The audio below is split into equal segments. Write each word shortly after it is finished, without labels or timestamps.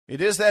It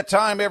is that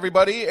time,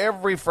 everybody.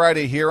 Every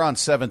Friday here on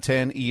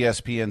 710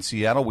 ESPN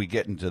Seattle, we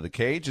get into the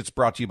cage. It's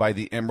brought to you by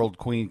the Emerald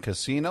Queen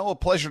Casino. A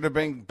pleasure to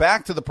bring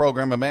back to the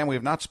program a man we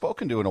have not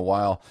spoken to in a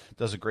while.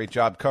 Does a great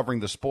job covering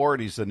the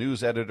sport. He's the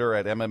news editor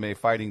at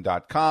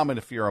MMAfighting.com. And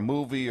if you're a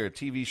movie or a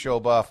TV show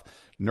buff,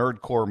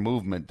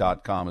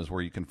 nerdcoremovement.com is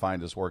where you can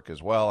find his work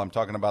as well. I'm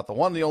talking about the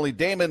one, the only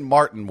Damon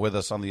Martin with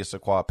us on the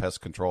Issaquah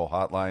Pest Control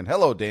Hotline.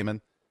 Hello,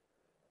 Damon.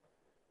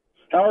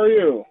 How are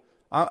you?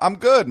 I'm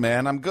good,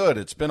 man. I'm good.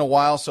 It's been a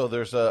while, so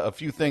there's a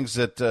few things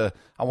that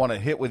I want to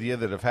hit with you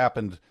that have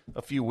happened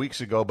a few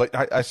weeks ago. But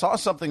I saw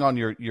something on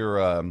your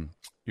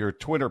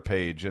Twitter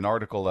page, an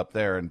article up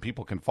there, and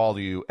people can follow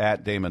you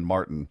at Damon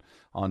Martin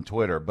on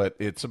Twitter. But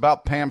it's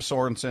about Pam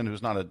Sorensen,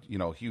 who's not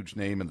a huge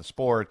name in the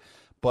sport,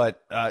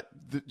 but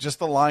just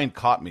the line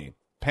caught me.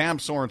 Pam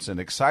Sorensen,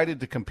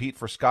 excited to compete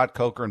for Scott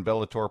Coker and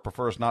Bellator,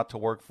 prefers not to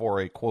work for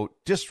a, quote,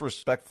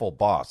 disrespectful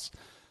boss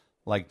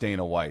like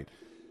Dana White.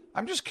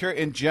 I'm just curious,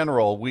 in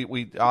general,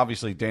 we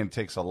obviously, Dana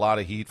takes a lot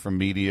of heat from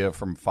media,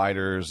 from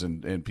fighters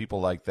and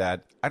people like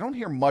that. I don't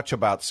hear much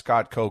about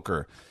Scott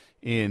Coker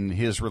in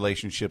his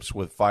relationships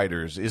with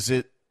fighters. Is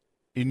it,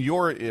 in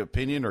your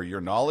opinion or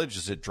your knowledge,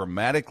 is it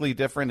dramatically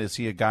different? Is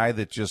he a guy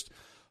that just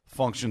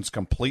functions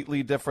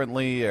completely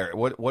differently? Or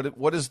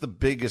what is the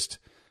biggest,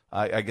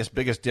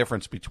 biggest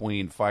difference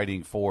between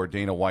fighting for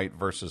Dana White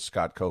versus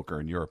Scott Coker,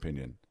 in your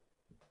opinion?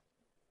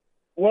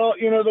 Well,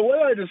 the way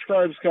I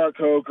describe Scott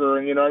Coker,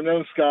 and, I've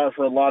known Scott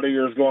for a lot of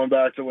years, going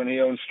back to when he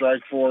owned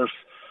Strikeforce,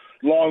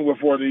 long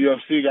before the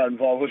UFC got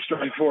involved with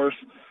Strikeforce.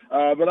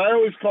 But I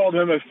always called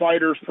him a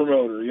fighter's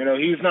promoter.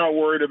 He's not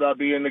worried about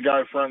being the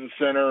guy front and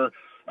center.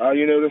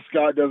 This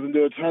Scott doesn't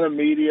do a ton of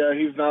media.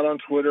 He's not on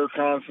Twitter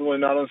constantly,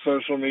 not on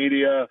social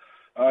media.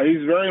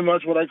 He's very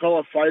much what I call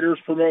a fighter's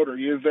promoter.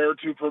 He is there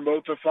to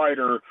promote the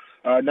fighter,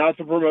 not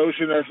the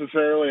promotion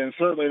necessarily, and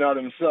certainly not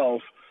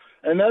himself.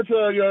 And that's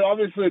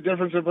obviously a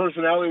difference in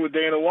personality with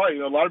Dana White.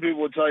 A lot of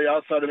people would tell you,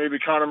 outside of maybe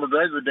Conor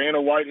McGregor,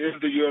 Dana White is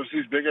the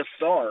UFC's biggest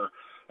star.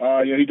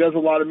 He does a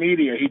lot of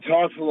media. He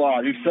talks a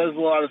lot. He says a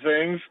lot of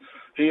things.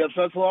 He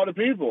upsets a lot of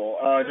people.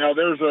 Now,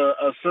 there's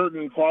a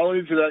certain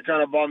quality to that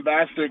kind of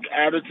bombastic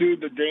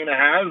attitude that Dana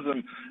has,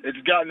 and it's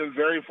gotten him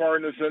very far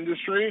in this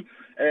industry.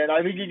 And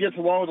I think he gets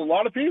along with a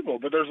lot of people,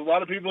 but there's a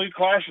lot of people he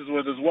clashes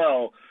with as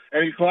well.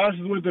 And he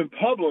clashes with them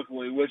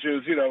publicly, which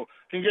is,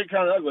 can get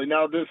kind of ugly.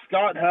 Now, does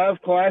Scott have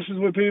clashes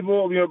with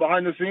people,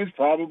 behind the scenes?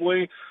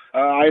 Probably.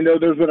 I know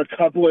there's been a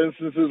couple of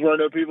instances where I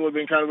know people have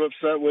been kind of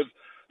upset with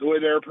the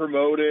way they're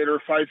promoted or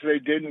fights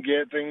they didn't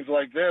get, things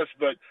like this.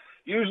 But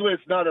usually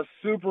it's not a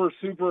super,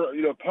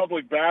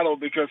 public battle,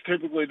 because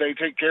typically they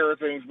take care of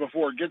things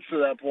before it gets to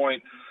that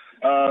point.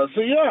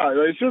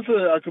 It's just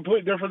a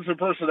complete difference in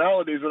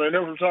personalities. And I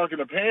know from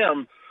talking to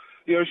Pam,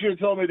 she had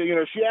told me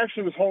that, she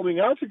actually was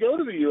holding out to go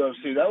to the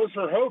UFC. That was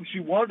her hope.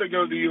 She wanted to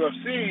go to the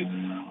UFC,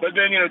 but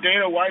then,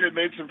 Dana White had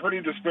made some pretty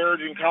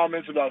disparaging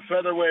comments about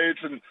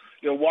featherweights and,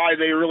 why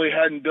they really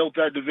hadn't built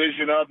that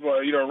division up,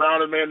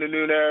 around Amanda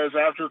Nunes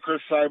after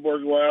Chris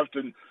Cyborg left.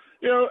 And,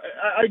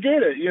 I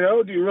get it.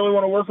 Do you really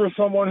want to work with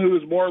someone who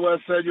has more or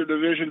less said your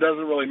division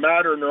doesn't really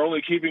matter and they're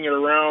only keeping it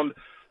around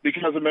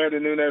because Amanda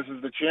Nunes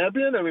is the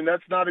champion? I mean,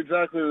 that's not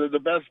exactly the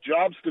best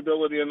job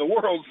stability in the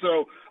world.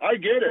 So I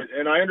get it,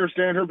 and I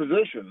understand her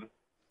position.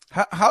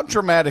 How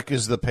dramatic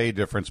is the pay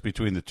difference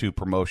between the two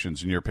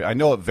promotions in your opinion? I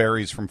know it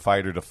varies from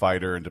fighter to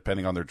fighter and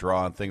depending on their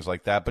draw and things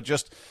like that, but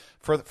just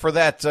for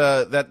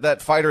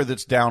that fighter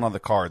that's down on the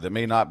card that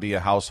may not be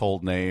a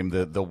household name,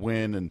 the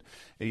win and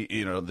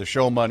the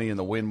show money and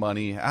the win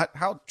money,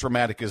 how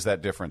dramatic is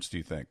that difference, do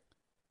you think?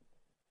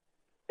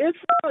 It's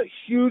not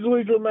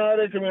hugely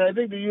dramatic. I mean, I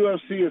think the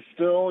UFC is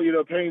still,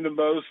 paying the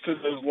most to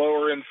those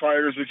lower-end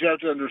fighters, but you have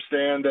to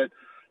understand that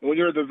when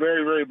you're at the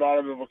very, very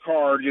bottom of a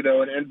card,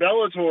 and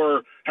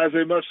Bellator has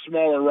a much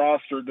smaller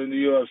roster than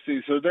the UFC,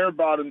 so their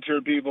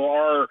bottom-tier people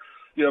are,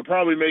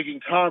 probably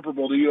making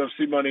comparable to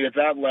UFC money at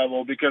that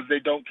level because they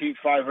don't keep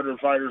 500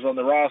 fighters on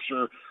the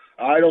roster.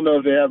 I don't know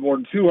if they have more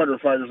than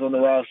 200 fighters on the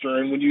roster,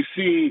 and when you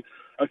see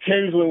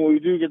occasionally when we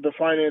do get the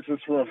finances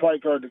from a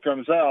fight card that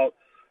comes out,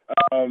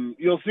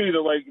 you'll see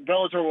that, like,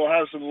 Bellator will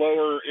have some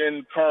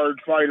lower-end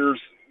card fighters,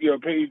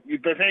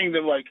 paying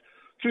them, like,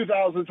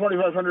 $2,000,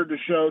 $2,500 to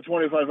show,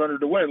 $2,500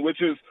 to win,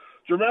 which is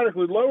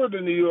dramatically lower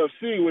than the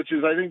UFC, which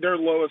is, I think, their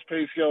lowest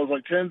pay scale is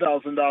like $10,000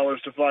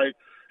 to fight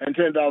and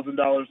 $10,000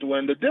 to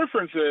win. The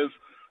difference is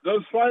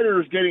those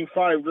fighters getting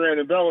 $5,000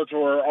 in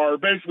Bellator are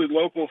basically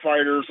local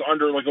fighters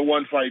under, like, a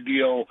one-fight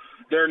deal.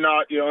 They're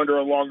not, under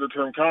a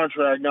longer-term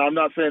contract. Now, I'm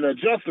not saying that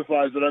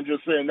justifies it. I'm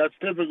just saying that's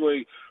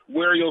typically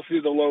where you'll see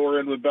the lower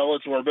end with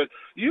Bellator. But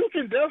you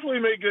can definitely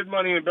make good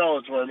money in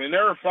Bellator. I mean,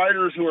 there are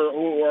fighters who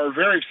are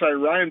very excited.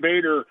 Ryan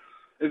Bader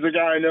is a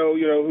guy I know,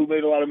 who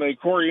made a lot of money.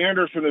 Corey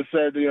Anderson has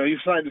said, he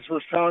signed his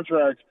first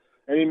contract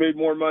and he made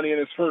more money in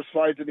his first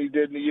fight than he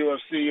did in the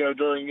UFC,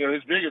 during,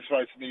 his biggest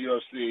fights in the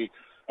UFC.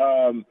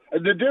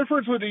 The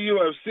difference with the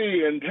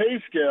UFC and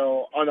pay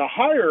scale on the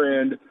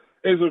higher end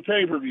is with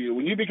pay-per-view.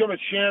 When you become a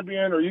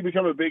champion or you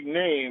become a big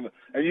name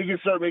and you can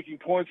start making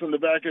points on the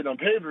back end on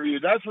pay-per-view,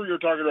 that's where you're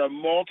talking about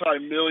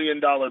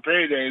multi-million-dollar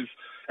paydays,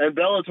 and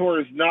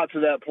Bellator is not to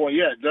that point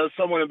yet. Does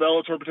someone in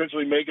Bellator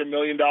potentially make $1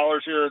 million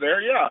here or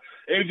there? Yeah.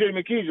 A.J.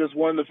 McKee just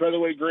won the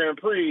Featherweight Grand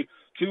Prix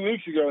 2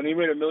 weeks ago, and he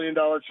made $1 million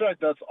check.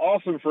 That's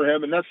awesome for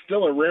him, and that's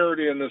still a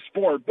rarity in the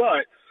sport.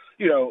 But,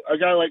 you know, a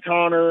guy like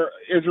Conor,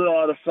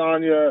 Israel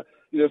Adesanya,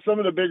 you know, some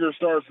of the bigger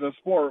stars in the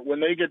sport,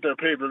 when they get their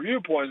pay-per-view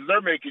points, they're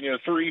making, you know,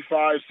 $3,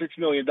 $5, $6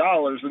 million,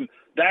 and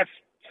that's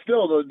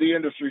still the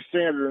industry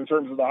standard in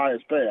terms of the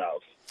highest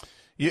payouts.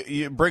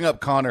 You bring up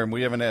Conor, and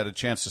we haven't had a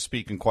chance to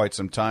speak in quite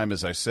some time.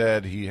 As I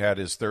said, he had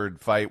his third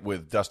fight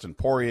with Dustin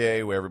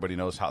Poirier, where everybody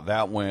knows how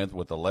that went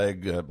with the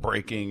leg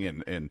breaking.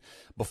 And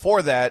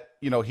before that,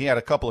 you know, he had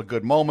a couple of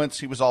good moments.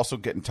 He was also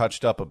getting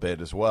touched up a bit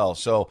as well.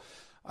 So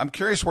I'm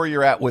curious where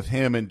you're at with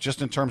him, and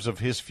just in terms of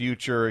his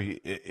future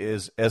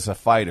is as a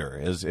fighter,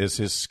 is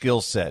his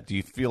skill set. Do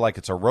you feel like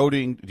it's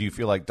eroding? Do you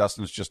feel like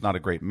Dustin's just not a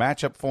great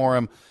matchup for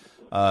him?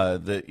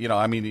 You know,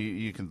 I mean,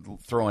 you can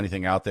throw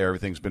anything out there.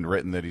 Everything's been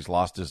written that he's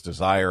lost his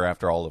desire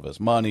after all of his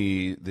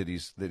money that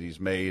he's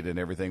made and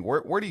everything.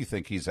 Where do you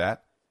think he's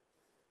at?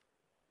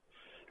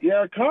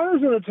 Yeah,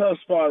 Conor's in a tough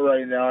spot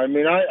right now. I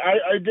mean,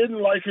 I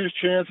didn't like his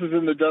chances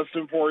in the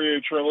Dustin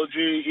Poirier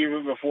trilogy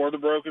even before the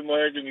broken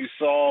leg, and you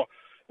saw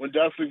when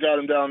Dustin got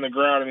him down on the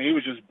ground, I mean, he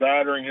was just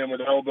battering him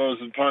with elbows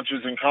and punches,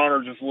 and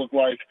Conor just looked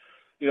like,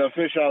 you know,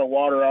 fish out of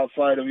water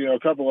outside of, you know, a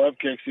couple of up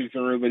kicks he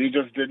threw, but he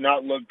just did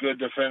not look good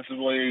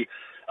defensively.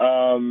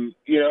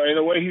 You know, and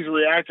the way he's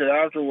reacted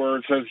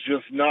afterwards has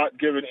just not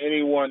given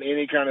anyone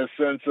any kind of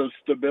sense of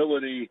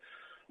stability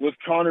with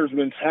Conor's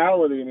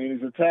mentality. I mean,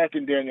 he's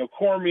attacking Daniel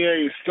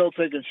Cormier. He's still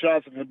taking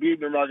shots at Khabib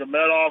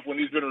Nurmagomedov when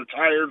he's been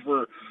retired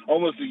for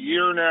almost a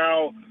year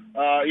now.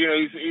 You know,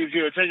 he's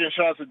you know, taking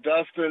shots at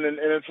Dustin, and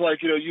it's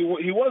like, you know,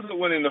 he wasn't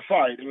winning the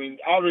fight. I mean,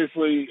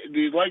 obviously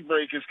the leg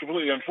break is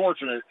completely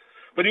unfortunate,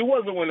 but he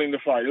wasn't winning the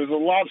fight. It was a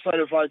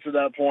lopsided fight to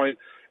that point.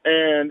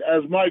 And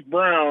as Mike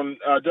Brown,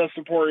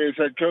 Dustin Poirier's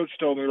head coach,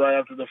 told me right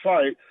after the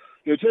fight,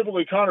 you know,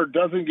 typically Conor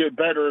doesn't get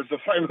better as the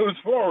fight moves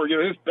forward. You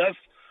know, his best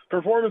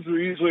performances are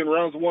usually in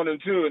rounds 1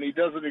 and 2, and he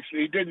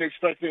didn't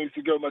expect things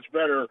to go much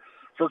better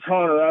for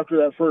Conor after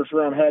that first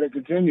round had it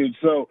continued.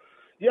 So,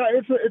 yeah,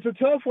 it's a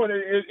tough one.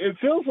 It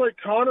feels like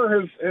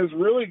Conor has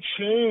really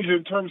changed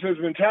in terms of his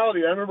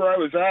mentality. I remember I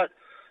was at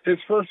his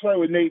first fight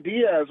with Nate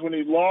Diaz when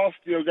he lost,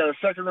 you know, got a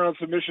second round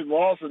submission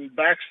loss, and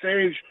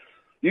backstage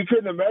you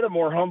couldn't have met a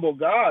more humble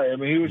guy. I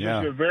mean, he was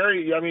just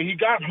he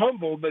got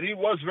humbled, but he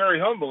was very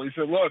humble. He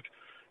said, look,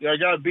 you know, I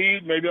got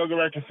beat. Maybe I'll go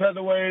back to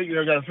featherweight. You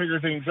know, got to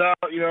figure things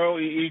out. You know,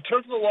 he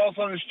took the loss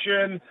on his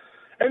chin.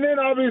 And then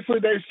obviously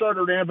they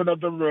started ramping up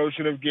the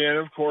promotion again.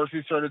 Of course,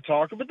 he started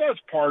talking, but that's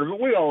part of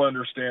it. We all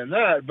understand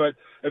that. But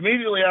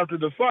immediately after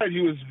the fight,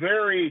 he was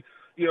very,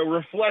 you know,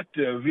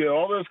 reflective, you know,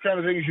 all those kind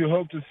of things you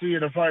hope to see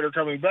in a fighter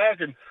coming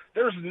back. And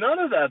there's none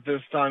of that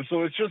this time.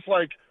 So it's just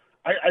like,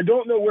 I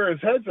don't know where his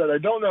head's at. I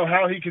don't know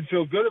how he can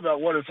feel good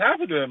about what has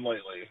happened to him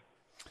lately.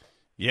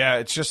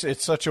 Yeah,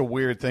 it's such a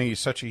weird thing. He's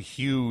such a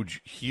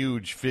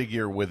huge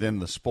figure within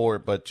the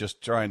sport, but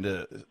just trying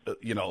to,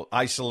 you know,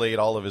 isolate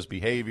all of his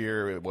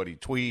behavior, what he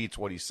tweets,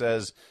 what he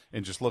says,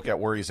 and just look at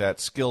where he's at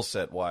skill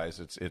set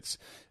wise. It's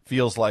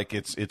feels like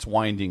it's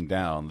winding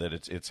down, that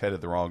it's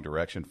headed the wrong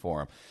direction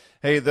for him.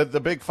 Hey, the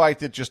big fight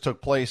that just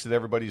took place that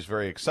everybody's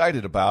very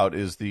excited about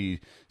is the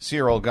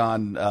Ciryl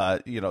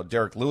Gane,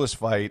 Derek Lewis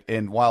fight.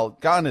 And while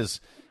Gane is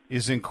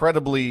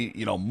incredibly,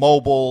 you know,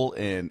 mobile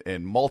and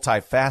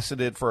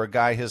multifaceted for a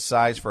guy his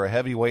size, for a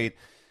heavyweight,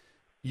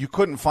 you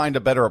couldn't find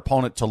a better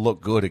opponent to look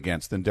good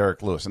against than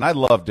Derek Lewis. And I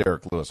love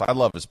Derek Lewis. I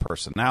love his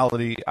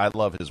personality. I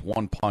love his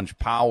one-punch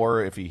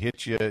power. If he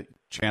hits you,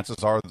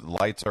 chances are the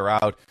lights are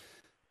out.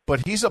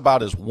 But he's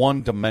about as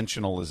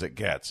one-dimensional as it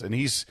gets. And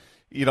he's,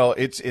 you know,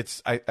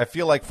 I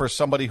feel like for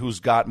somebody who's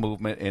got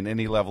movement and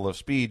any level of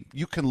speed,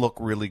 you can look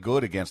really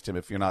good against him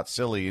if you're not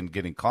silly and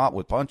getting caught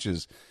with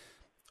punches.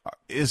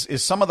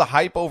 Is some of the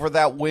hype over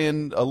that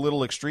win a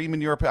little extreme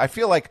in your opinion? I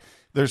feel like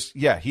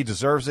he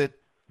deserves it.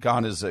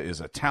 Gane is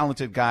a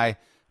talented guy,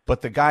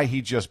 but the guy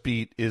he just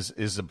beat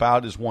is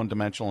about as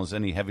one-dimensional as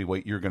any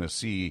heavyweight you're going to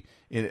see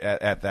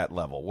at that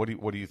level. What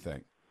do you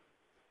think?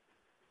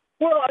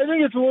 Well, I think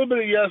it's a little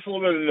bit of yes, a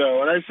little bit of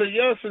no. And I say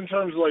yes in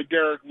terms of like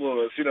Derek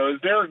Lewis. You know, is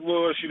Derek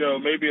Lewis, you know,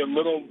 maybe a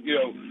little, you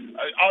know,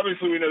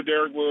 obviously we know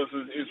Derek Lewis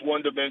is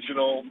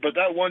one-dimensional, but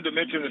that one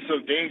dimension is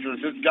so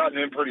dangerous, it's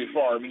gotten him pretty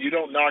far. I mean, you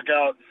don't knock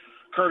out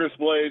Curtis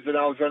Blades and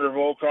Alexander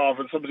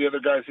Volkov and some of the other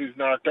guys he's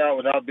knocked out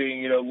without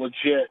being, you know,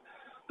 legit.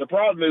 The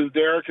problem is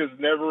Derek has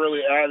never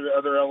really added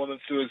other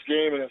elements to his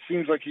game, and it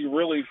seems like he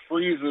really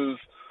freezes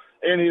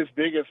in his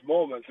biggest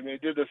moments. I mean,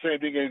 he did the same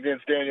thing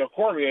against Daniel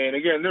Cormier, and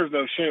again, there's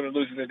no shame in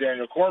losing to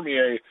Daniel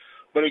Cormier,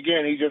 but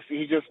again, he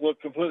just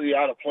looked completely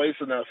out of place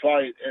in that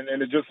fight,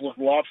 and it just looked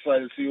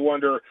lopsided, so you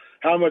wonder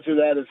how much of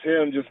that is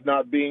him just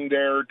not being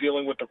there,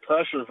 dealing with the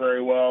pressure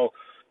very well.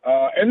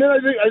 And then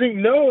I think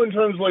no, in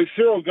terms of like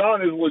Ciryl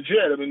Gane is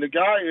legit. I mean, the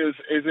guy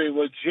is a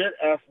legit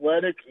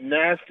athletic,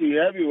 nasty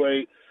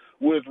heavyweight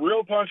with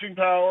real punching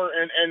power.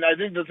 And I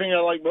think the thing I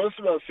like most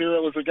about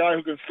Cyril is a guy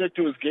who can stick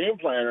to his game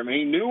plan. I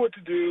mean, he knew what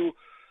to do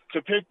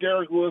to pick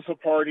Derek Lewis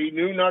apart. He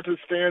knew not to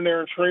stand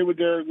there and trade with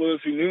Derek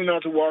Lewis. He knew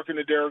not to walk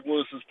into Derek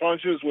Lewis's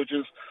punches, which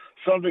is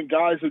something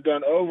guys have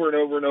done over and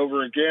over and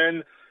over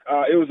again.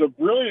 It was a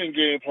brilliant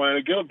game plan,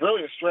 a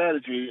brilliant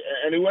strategy,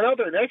 and he went out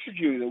there and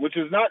executed it, which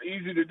is not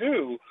easy to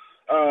do.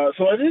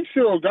 So I think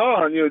Cyril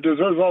Gane,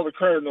 deserves all the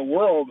credit in the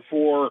world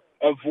for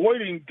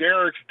avoiding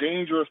Derek's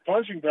dangerous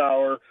punching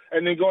power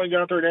and then going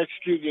out there and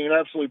executing an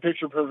absolutely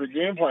picture-perfect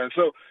game plan.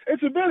 So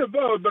it's a bit of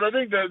both, but I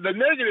think the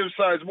negative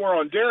side is more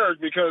on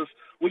Derek because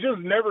we just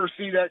never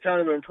see that kind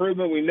of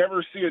improvement. We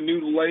never see a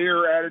new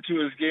layer added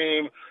to his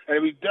game. And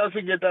if he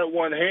doesn't get that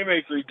one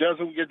haymaker, he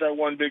doesn't get that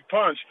one big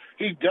punch,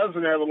 he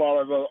doesn't have a lot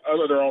of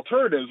other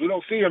alternatives. We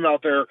don't see him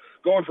out there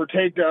going for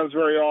takedowns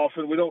very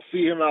often. We don't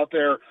see him out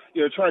there,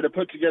 trying to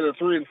put together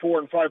 3 and 4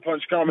 and 5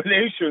 punch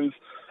combinations.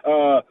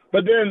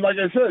 But then, like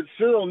I said,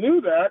 Cyril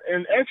knew that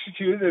and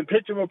executed and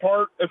picked him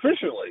apart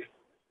efficiently.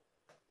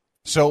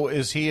 So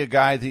is he a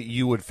guy that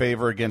you would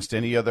favor against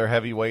any other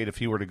heavyweight if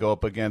he were to go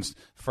up against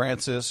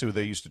Francis, who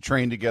they used to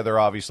train together?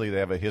 Obviously, they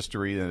have a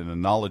history and a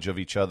knowledge of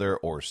each other,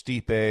 or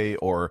Stipe,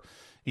 or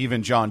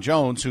even John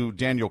Jones, who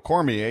Daniel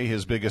Cormier,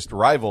 his biggest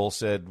rival,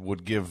 said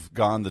would give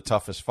Gane the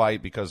toughest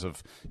fight because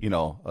of,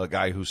 a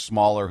guy who's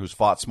smaller, who's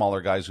fought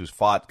smaller guys, who's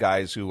fought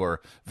guys who are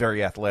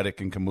very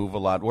athletic and can move a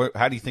lot.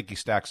 How do you think he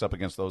stacks up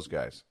against those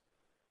guys?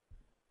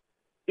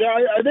 Yeah,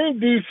 I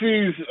think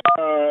DC's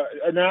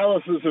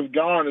analysis of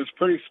Gane is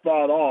pretty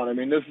spot on. I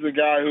mean, this is a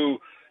guy who,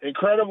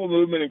 incredible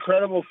movement,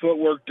 incredible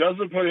footwork,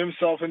 doesn't put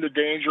himself into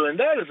danger, and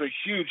that is a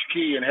huge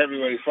key in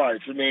heavyweight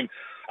fights. I mean,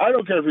 I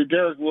don't care if you're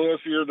Derek Lewis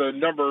or you're the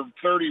number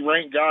 30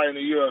 ranked guy in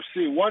the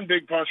UFC. One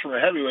big punch from a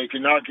heavyweight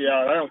can knock you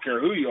out. I don't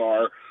care who you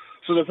are.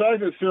 So the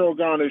fact that Cyril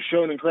Gane has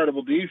shown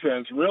incredible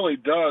defense really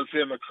does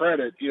him a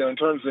credit, in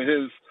terms of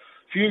his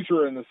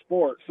future in the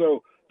sport.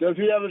 So does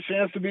he have a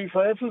chance to beat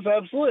Francis?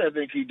 Absolutely, I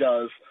think he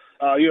does.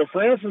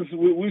 Francis,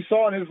 we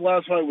saw in his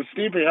last fight with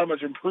Stipe how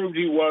much improved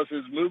he was.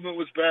 His movement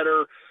was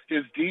better.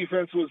 His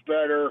defense was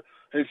better.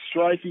 His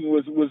striking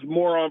was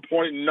more on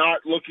point, not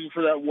looking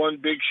for that one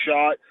big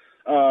shot.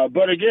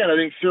 But again, I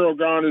think Cyril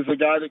Gane is a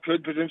guy that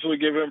could potentially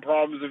give him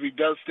problems if he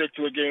does stick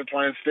to a game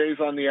plan, stays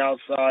on the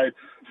outside,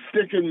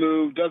 stick and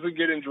move, doesn't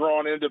get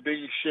drawn into big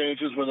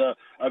exchanges with a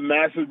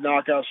massive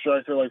knockout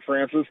striker like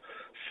Francis.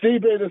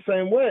 Stipe the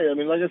same way. I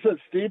mean, like I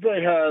said, Stipe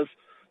has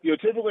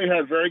typically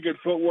had very good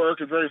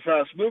footwork and very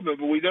fast movement,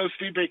 but we know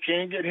Stipe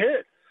can get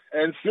hit,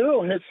 and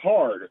Cyril hits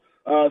hard.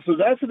 So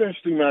that's an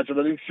interesting matchup.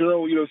 I think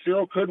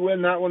Cyril could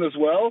win that one as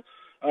well.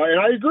 And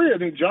I agree. I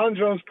think John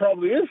Jones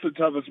probably is the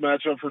toughest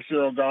matchup for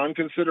Cyril Gane,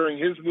 considering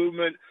his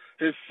movement,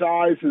 his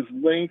size, his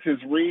length,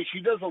 his reach.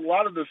 He does a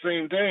lot of the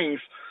same things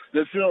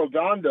that Cyril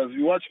Gane does. If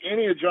you watch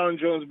any of John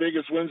Jones'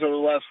 biggest wins over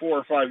the last 4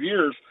 or 5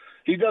 years,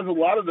 he does a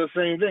lot of the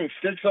same things.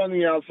 Sticks on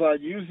the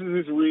outside, uses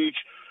his reach,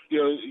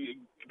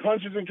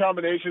 punches in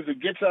combinations,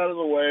 and gets out of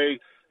the way.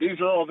 These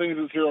are all things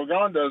that Cyril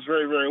Gane does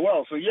very, very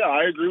well. So, yeah,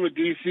 I agree with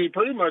DC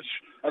pretty much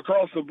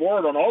across the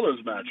board on all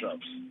those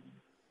matchups.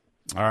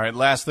 All right,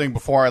 last thing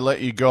before I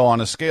let you go.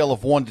 On a scale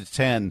of 1 to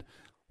 10,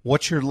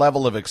 what's your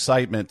level of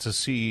excitement to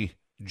see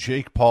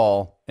Jake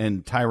Paul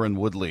and Tyron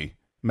Woodley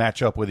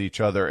match up with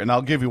each other? And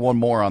I'll give you one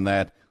more on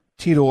that,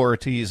 Tito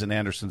Ortiz and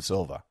Anderson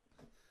Silva.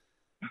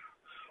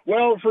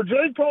 Well, for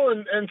Jake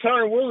Paul and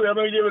Tyron Woodley, I'm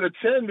going to give it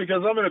a 10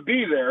 because I'm going to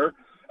be there.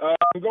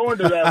 I'm going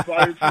to that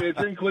fight.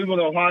 It's in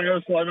Cleveland,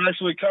 Ohio, so I'm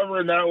actually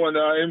covering that one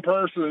in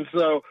person.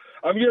 So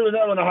I'm giving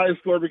that one a high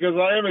score because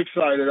I am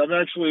excited. I'm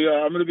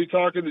going to be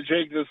talking to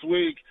Jake this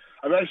week.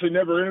 I've actually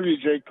never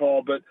interviewed Jake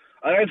Paul, but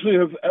I actually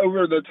have,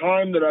 over the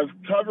time that I've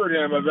covered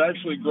him, I've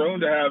actually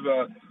grown to have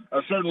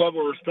a certain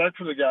level of respect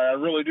for the guy.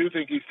 I really do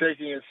think he's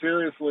taking it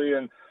seriously,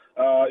 and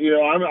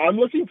I'm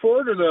looking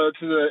forward to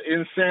the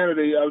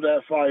insanity of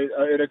that fight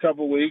in a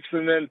couple weeks.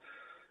 And then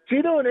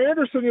Tito and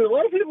Anderson, a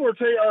lot of people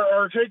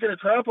are taking a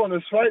crap on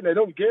this fight, and they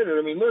don't get it.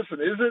 I mean, listen,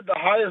 is it the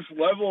highest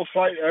level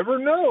fight ever?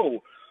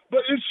 No,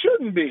 but it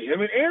shouldn't be. I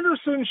mean,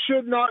 Anderson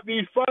should not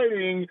be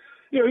fighting.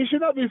 He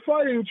should not be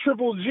fighting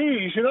Triple G.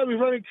 He should not be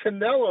fighting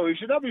Canelo. He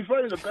should not be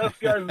fighting the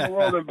best guys in the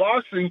world in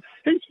boxing.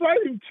 He's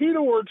fighting Tito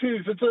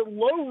Ortiz. It's a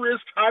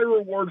low-risk,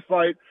 high-reward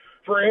fight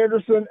for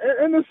Anderson,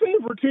 and the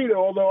same for Tito,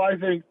 although I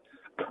think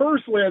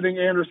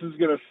Anderson's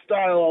going to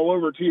style all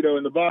over Tito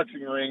in the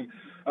boxing ring.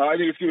 I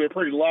think it's going to be a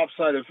pretty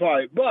lopsided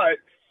fight. But,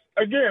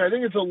 again, I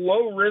think it's a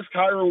low-risk,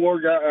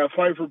 high-reward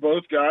fight for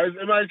both guys.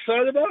 Am I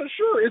excited about it?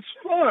 Sure, it's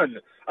fun.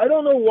 I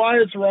don't know why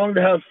it's wrong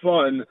to have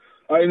fun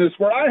in this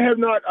sport. I have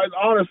not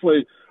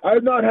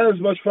had as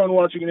much fun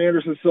watching an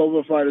Anderson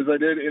Silva fight as I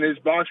did in his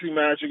boxing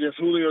match against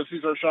Julio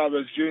Cesar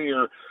Chavez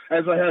Jr.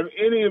 as I have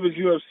any of his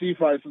UFC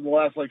fights in the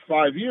last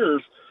 5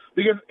 years,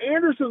 because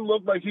Anderson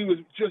looked like he was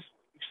just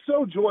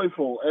so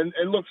joyful and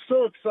looked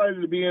so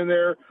excited to be in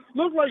there,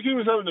 looked like he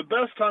was having the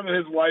best time of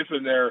his life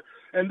in there.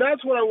 And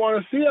that's what I want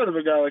to see out of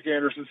a guy like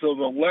Anderson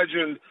Silva, a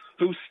legend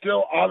who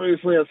still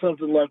obviously has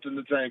something left in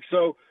the tank.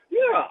 So,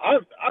 yeah,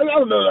 I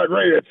don't know that I'd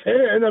rate it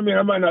a 10. I mean,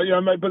 I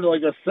might put it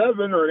like a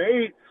 7 or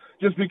an 8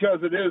 just because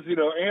it is,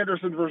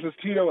 Anderson versus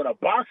Tito in a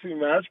boxing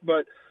match.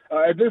 But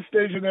at this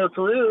stage in their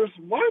careers,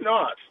 why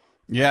not?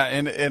 Yeah,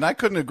 and I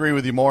couldn't agree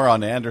with you more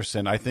on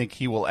Anderson. I think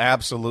he will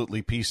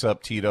absolutely piece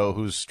up Tito,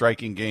 whose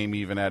striking game,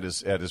 even at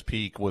his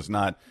peak, was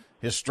not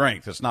his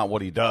strength. It's not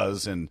what he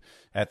does. And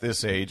at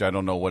this age, I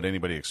don't know what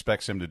anybody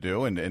expects him to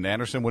do. And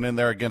Anderson went in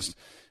there against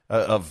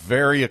a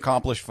very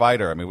accomplished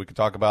fighter. I mean, we could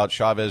talk about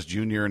Chavez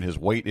Jr. and his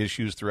weight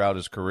issues throughout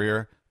his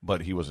career,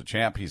 but he was a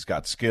champ. He's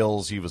got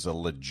skills. He was a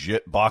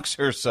legit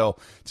boxer. So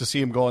to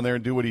see him go in there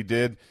and do what he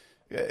did,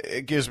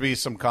 it gives me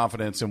some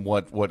confidence in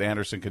what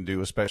Anderson can do,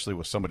 especially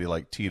with somebody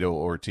like Tito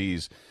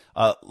Ortiz.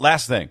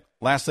 Last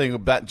thing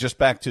about just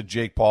back to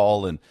Jake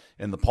Paul and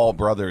the Paul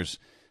brothers.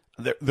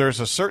 There's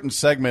a certain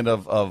segment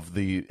of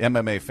the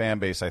MMA fan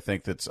base, I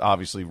think, that's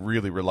obviously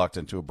really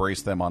reluctant to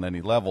embrace them on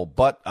any level.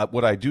 But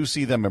what I do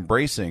see them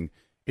embracing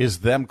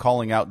is them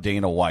calling out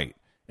Dana White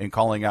and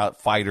calling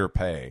out fighter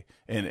pay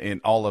and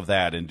all of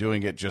that, and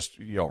doing it just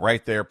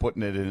right there,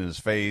 putting it in his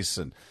face.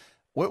 And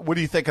what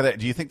do you think of that?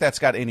 Do you think that's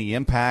got any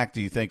impact?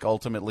 Do you think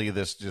ultimately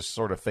this just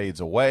sort of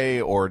fades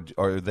away, or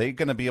are they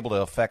going to be able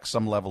to affect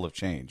some level of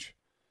change?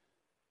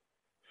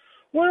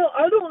 Well,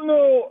 I don't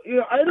know.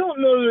 I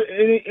don't know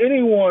that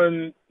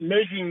anyone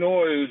making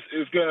noise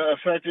is going to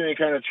affect any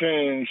kind of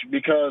change,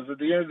 because at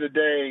the end of the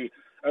day,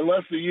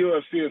 unless the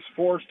UFC is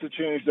forced to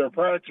change their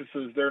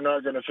practices, they're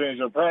not going to change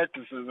their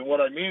practices. And what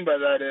I mean by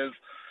that is,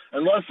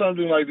 unless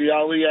something like the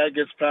Ali Act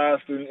gets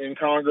passed in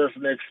Congress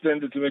and they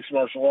extend it to mixed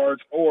martial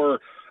arts,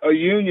 or a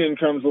union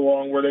comes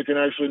along where they can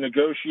actually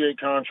negotiate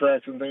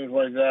contracts and things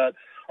like that,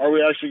 are we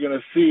actually going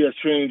to see a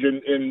change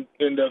in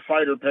the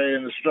fighter pay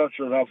and the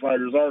structure of how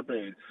fighters are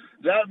paid?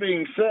 That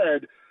being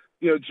said,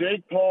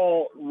 Jake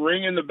Paul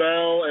ringing the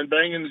bell and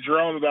banging the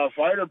drum about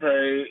fighter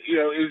pay,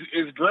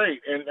 is great.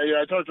 And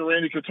I talked to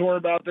Randy Couture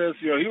about this.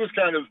 He was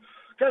kind of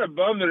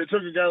bummed that it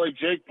took a guy like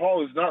Jake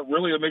Paul, who's not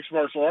really a mixed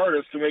martial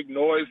artist, to make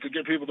noise to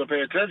get people to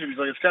pay attention.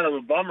 He's like, it's kind of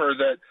a bummer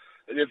that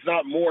it's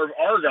not more of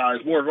our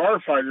guys, more of our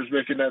fighters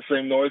making that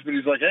same noise. But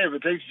he's like, hey, if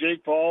it takes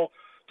Jake Paul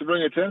to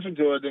bring attention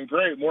to it, then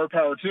great, more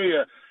power to you.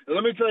 And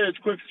let me tell you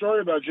a quick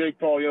story about Jake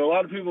Paul. A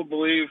lot of people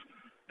believe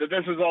that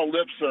this is all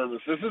lip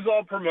service. This is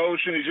all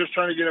promotion. He's just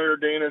trying to get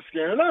under Dana's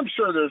skin. And I'm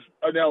sure there's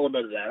an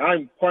element of that.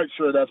 I'm quite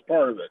sure that's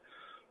part of it.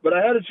 But I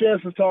had a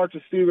chance to talk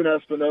to Steven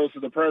Espinosa,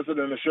 the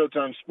president of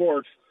Showtime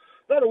Sports,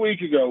 about a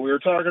week ago. We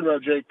were talking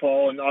about Jake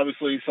Paul, and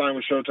obviously he signed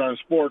with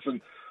Showtime Sports. And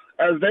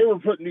as they were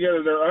putting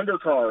together their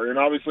undercard, and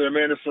obviously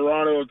Amanda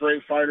Serrano,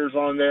 great fighters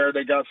on there.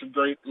 They got some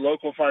great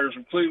local fighters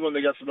from Cleveland.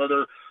 They got some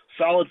other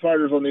solid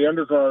fighters on the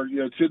undercard,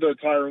 to the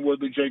Tyron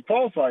Woodley-Jake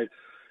Paul fight.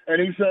 And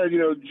he said,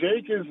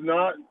 Jake is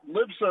not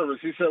lip service.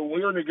 He said, when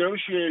we were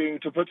negotiating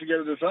to put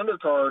together this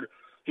undercard,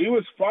 he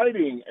was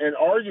fighting and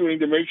arguing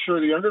to make sure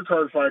the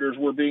undercard fighters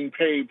were being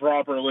paid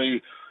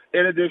properly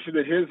in addition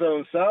to his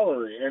own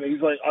salary. And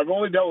he's like, I've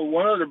only dealt with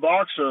one other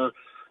boxer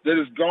that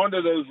has gone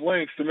to those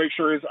lengths to make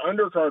sure his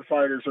undercard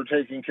fighters are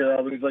taken care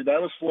of. And he's like,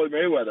 that was Floyd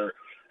Mayweather.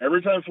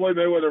 Every time Floyd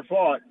Mayweather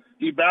fought,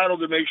 he battled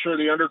to make sure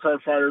the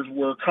undercard fighters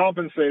were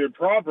compensated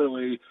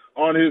properly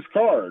on his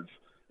cards.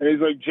 And he's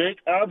like,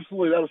 Jake,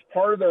 absolutely, that was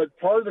part of the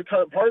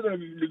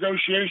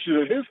negotiation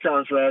of his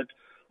contract,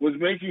 was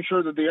making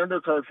sure that the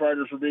undercard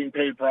fighters were being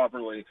paid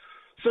properly.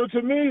 So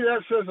to me,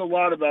 that says a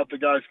lot about the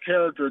guy's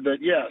character, that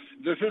yes,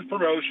 this is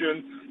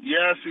promotion.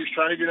 Yes, he's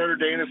trying to get under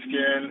Dana's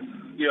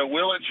skin.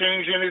 Will it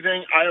change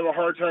anything? I have a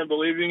hard time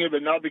believing it,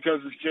 but not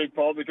because it's Jake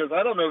Paul, because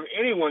I don't know if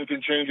anyone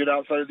can change it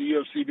outside of the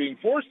UFC being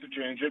forced to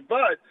change it.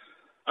 But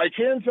I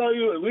can tell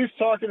you, at least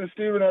talking to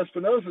Steven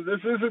Espinosa,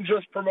 this isn't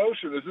just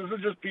promotion. This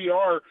isn't just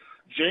PR.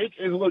 Jake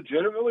is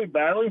legitimately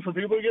battling for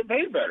people to get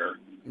paid better.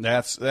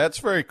 That's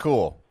very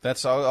cool.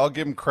 I'll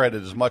give him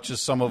credit. As much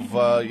as some of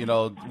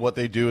what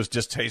they do is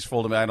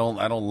distasteful to me, I don't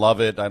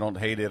love it. I don't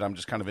hate it. I'm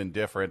just kind of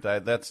indifferent.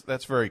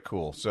 That's very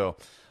cool. So,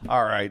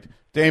 all right,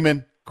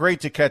 Damon,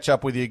 great to catch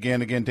up with you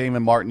again. Again,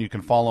 Damon Martin. You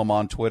can follow him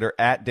on Twitter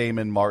at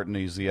Damon Martin.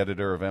 He's the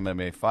editor of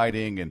MMA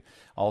Fighting, and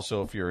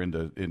also if you're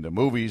into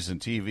movies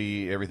and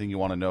TV, everything you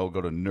want to know, go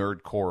to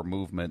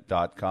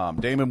nerdcoremovement.com.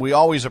 Damon, we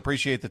always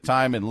appreciate the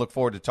time and look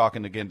forward to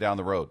talking again down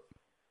the road.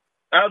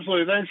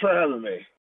 Absolutely. Thanks for having me.